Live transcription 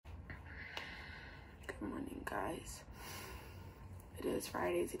Good morning, guys. It is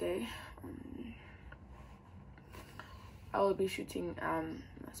Friday today. I will be shooting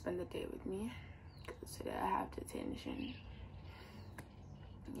Spend the Day with Me because today I have detention.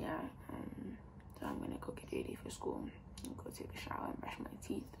 Yeah, so I'm gonna go get ready for school and go take a shower and brush my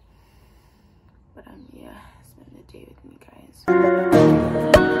teeth. But yeah, spend the day with me, guys.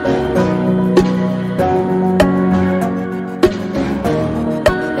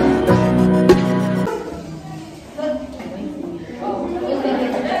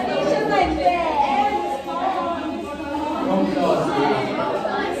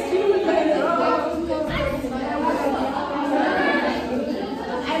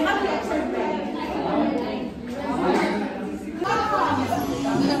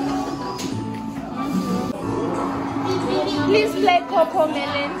 Please play Coco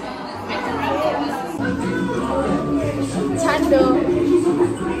Melon. Tando.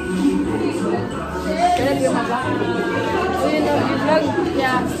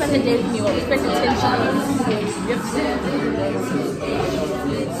 Yeah, spend the day with me. Or spend detention.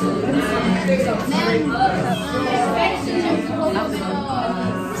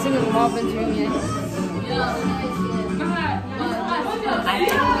 Singing Marvin's Room, yes.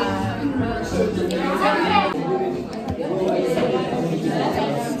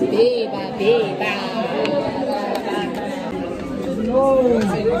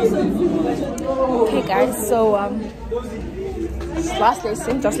 Okay guys, so last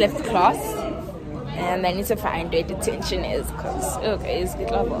lesson, just left class and I need to find where detention is because okay, it's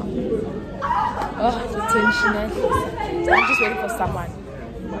good level. Oh, detention. So I'm just waiting for someone.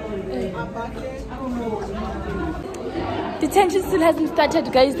 Detention still hasn't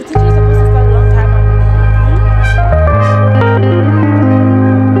started, guys. Detention is supposed to start a long time ago.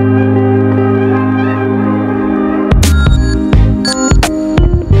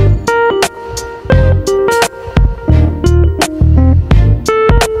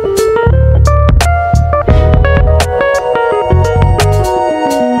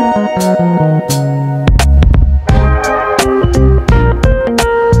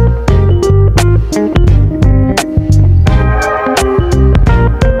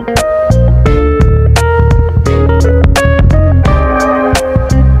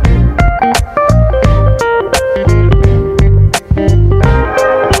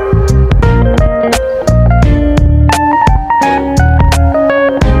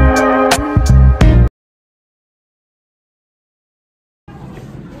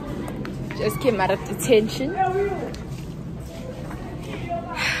 Just came out of detention.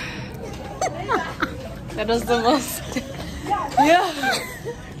 That was the most. Yeah.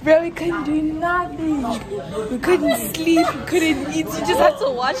 Bro, we couldn't do nothing. We couldn't sleep, we couldn't eat. We just had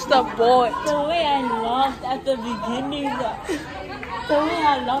to watch the board. The way I laughed at the beginning, the way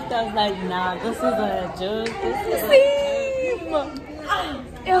I laughed, I was like, nah, this is a joke.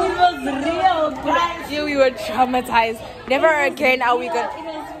 It was real, guys. Yeah, we were traumatized. Never again are we gonna.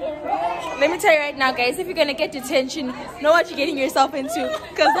 Let me tell you right now, guys, if you're gonna get detention, know what you're getting yourself into.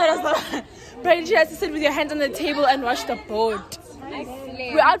 Because that is not. Brian, you have to sit with your hands on the table and watch the board.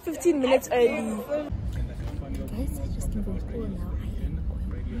 We're out 15 minutes early. Guys, I just came from school now. I am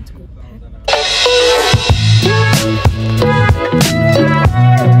going to go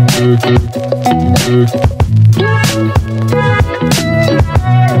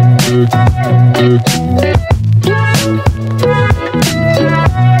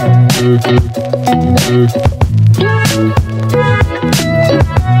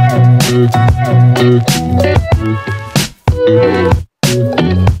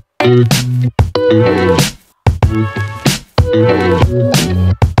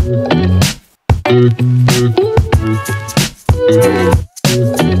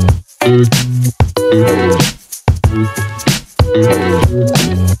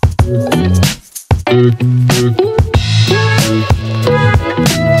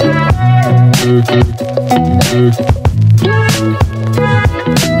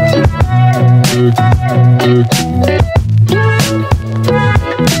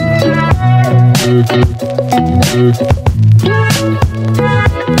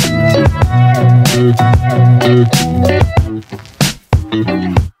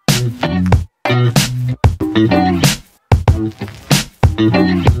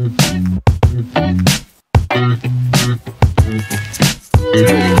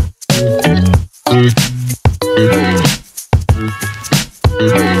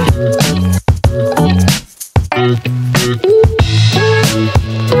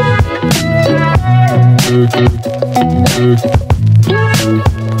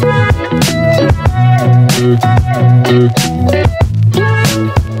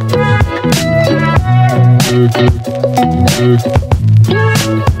I've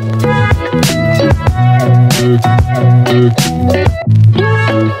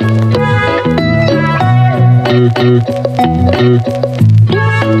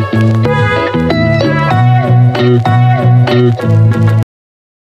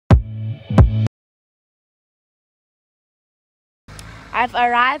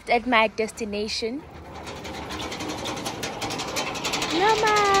arrived at my destination.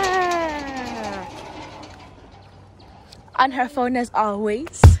 Mama! On her phone as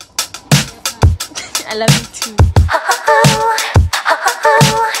always. I love you too.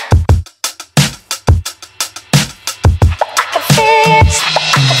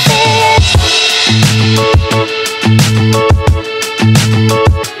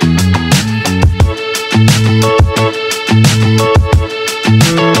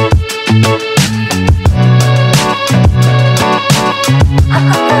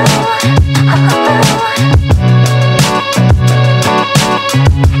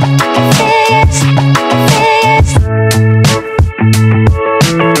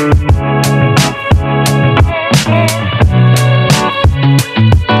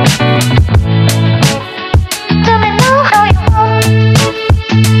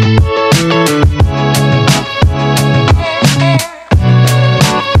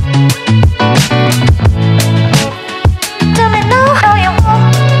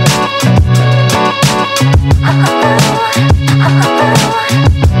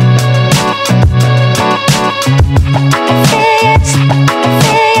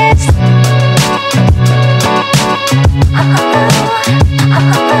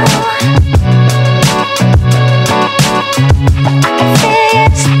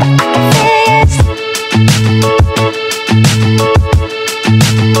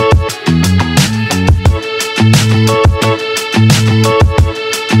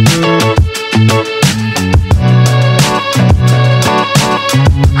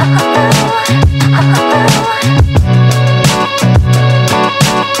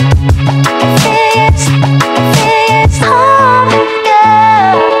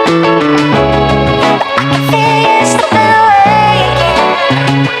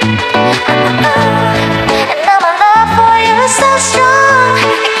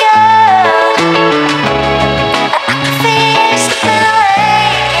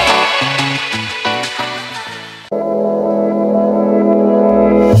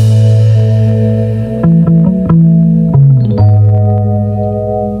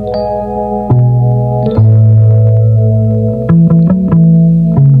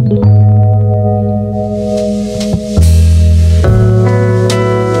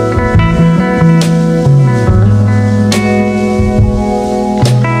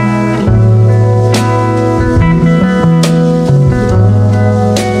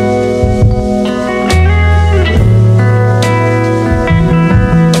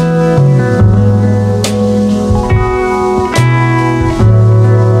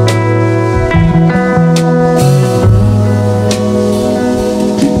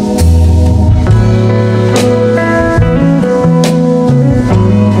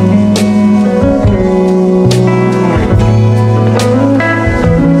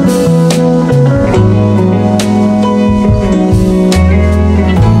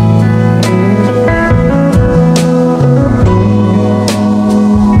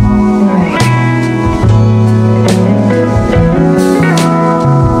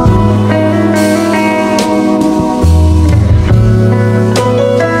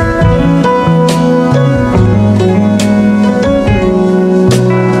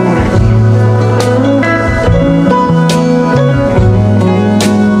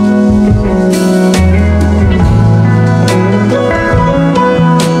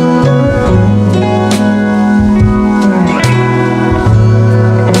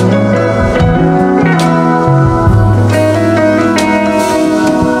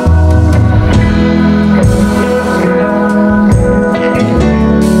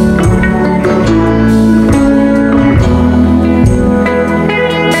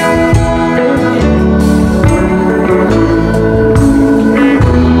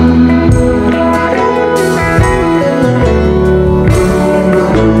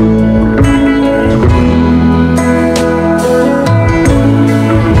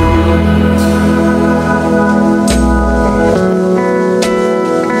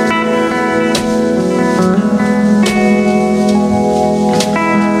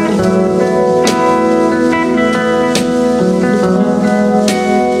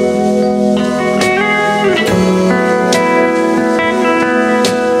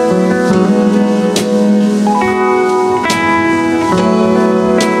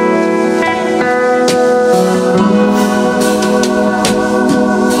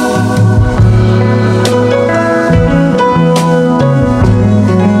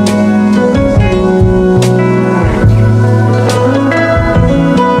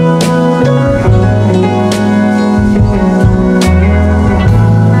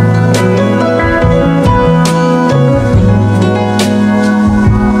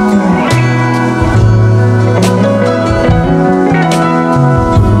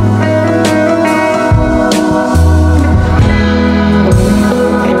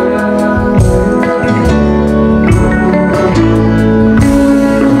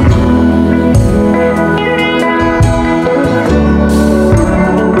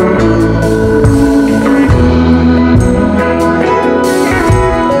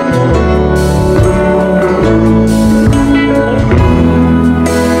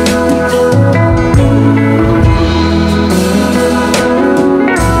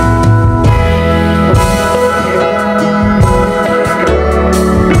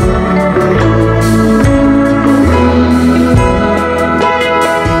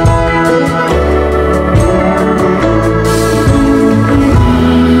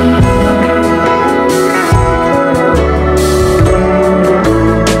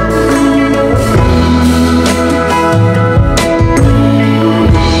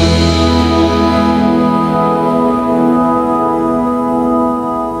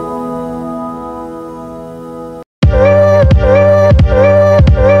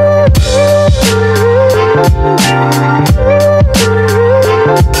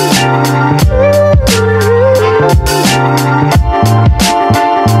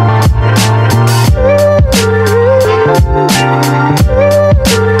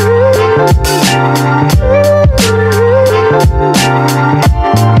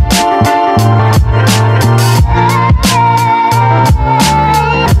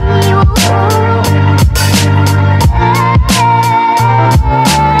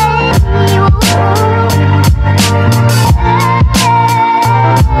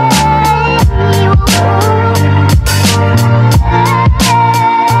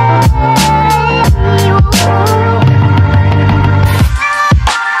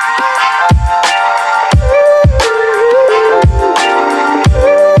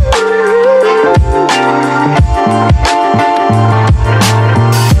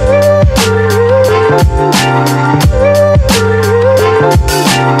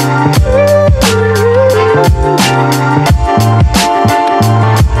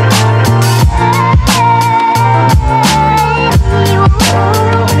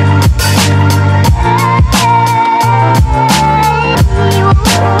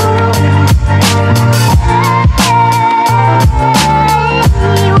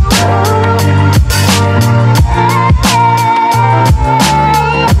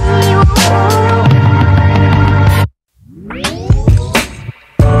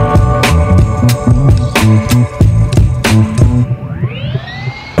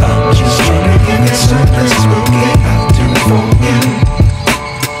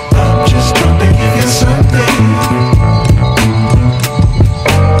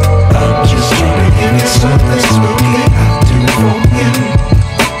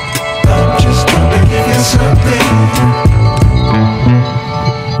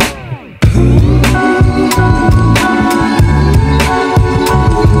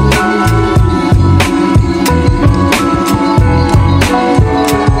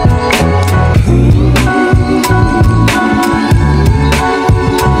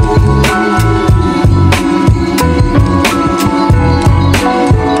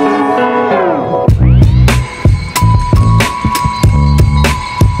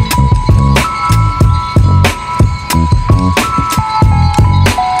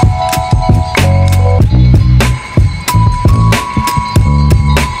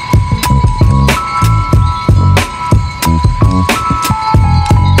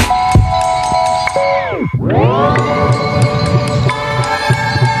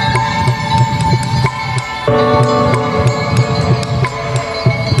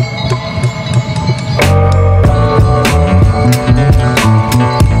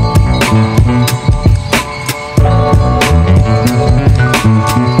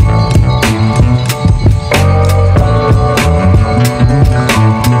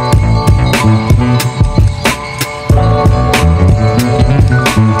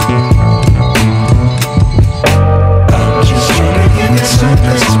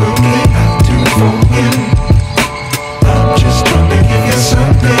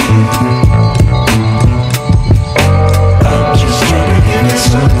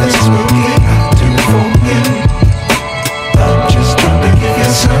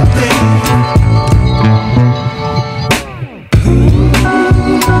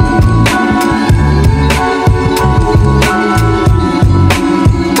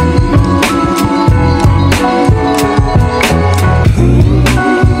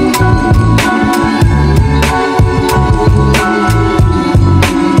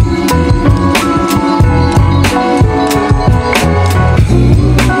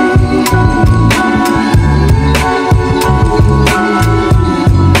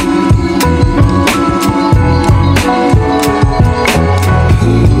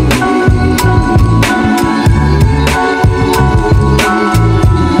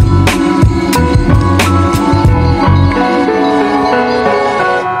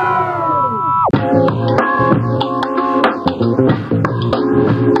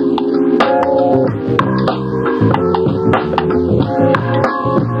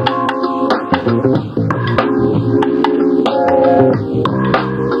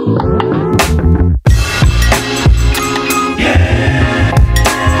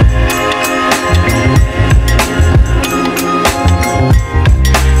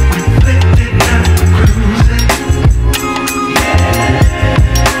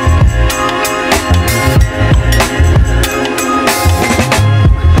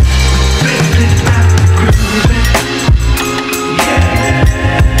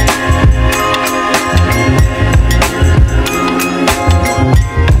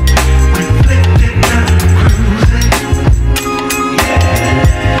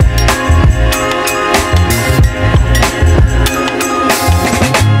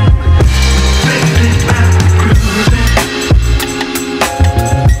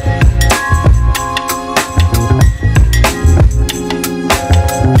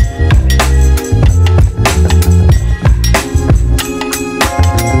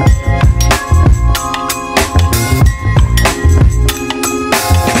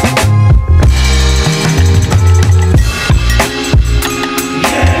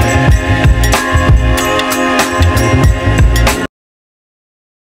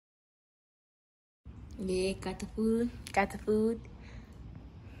 Yeah, got the food. Got the food.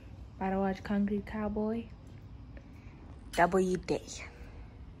 About to watch Concrete Cowboy. W Day.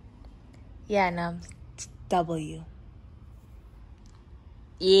 Yeah, no. W.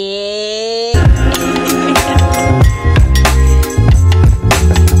 Yeah.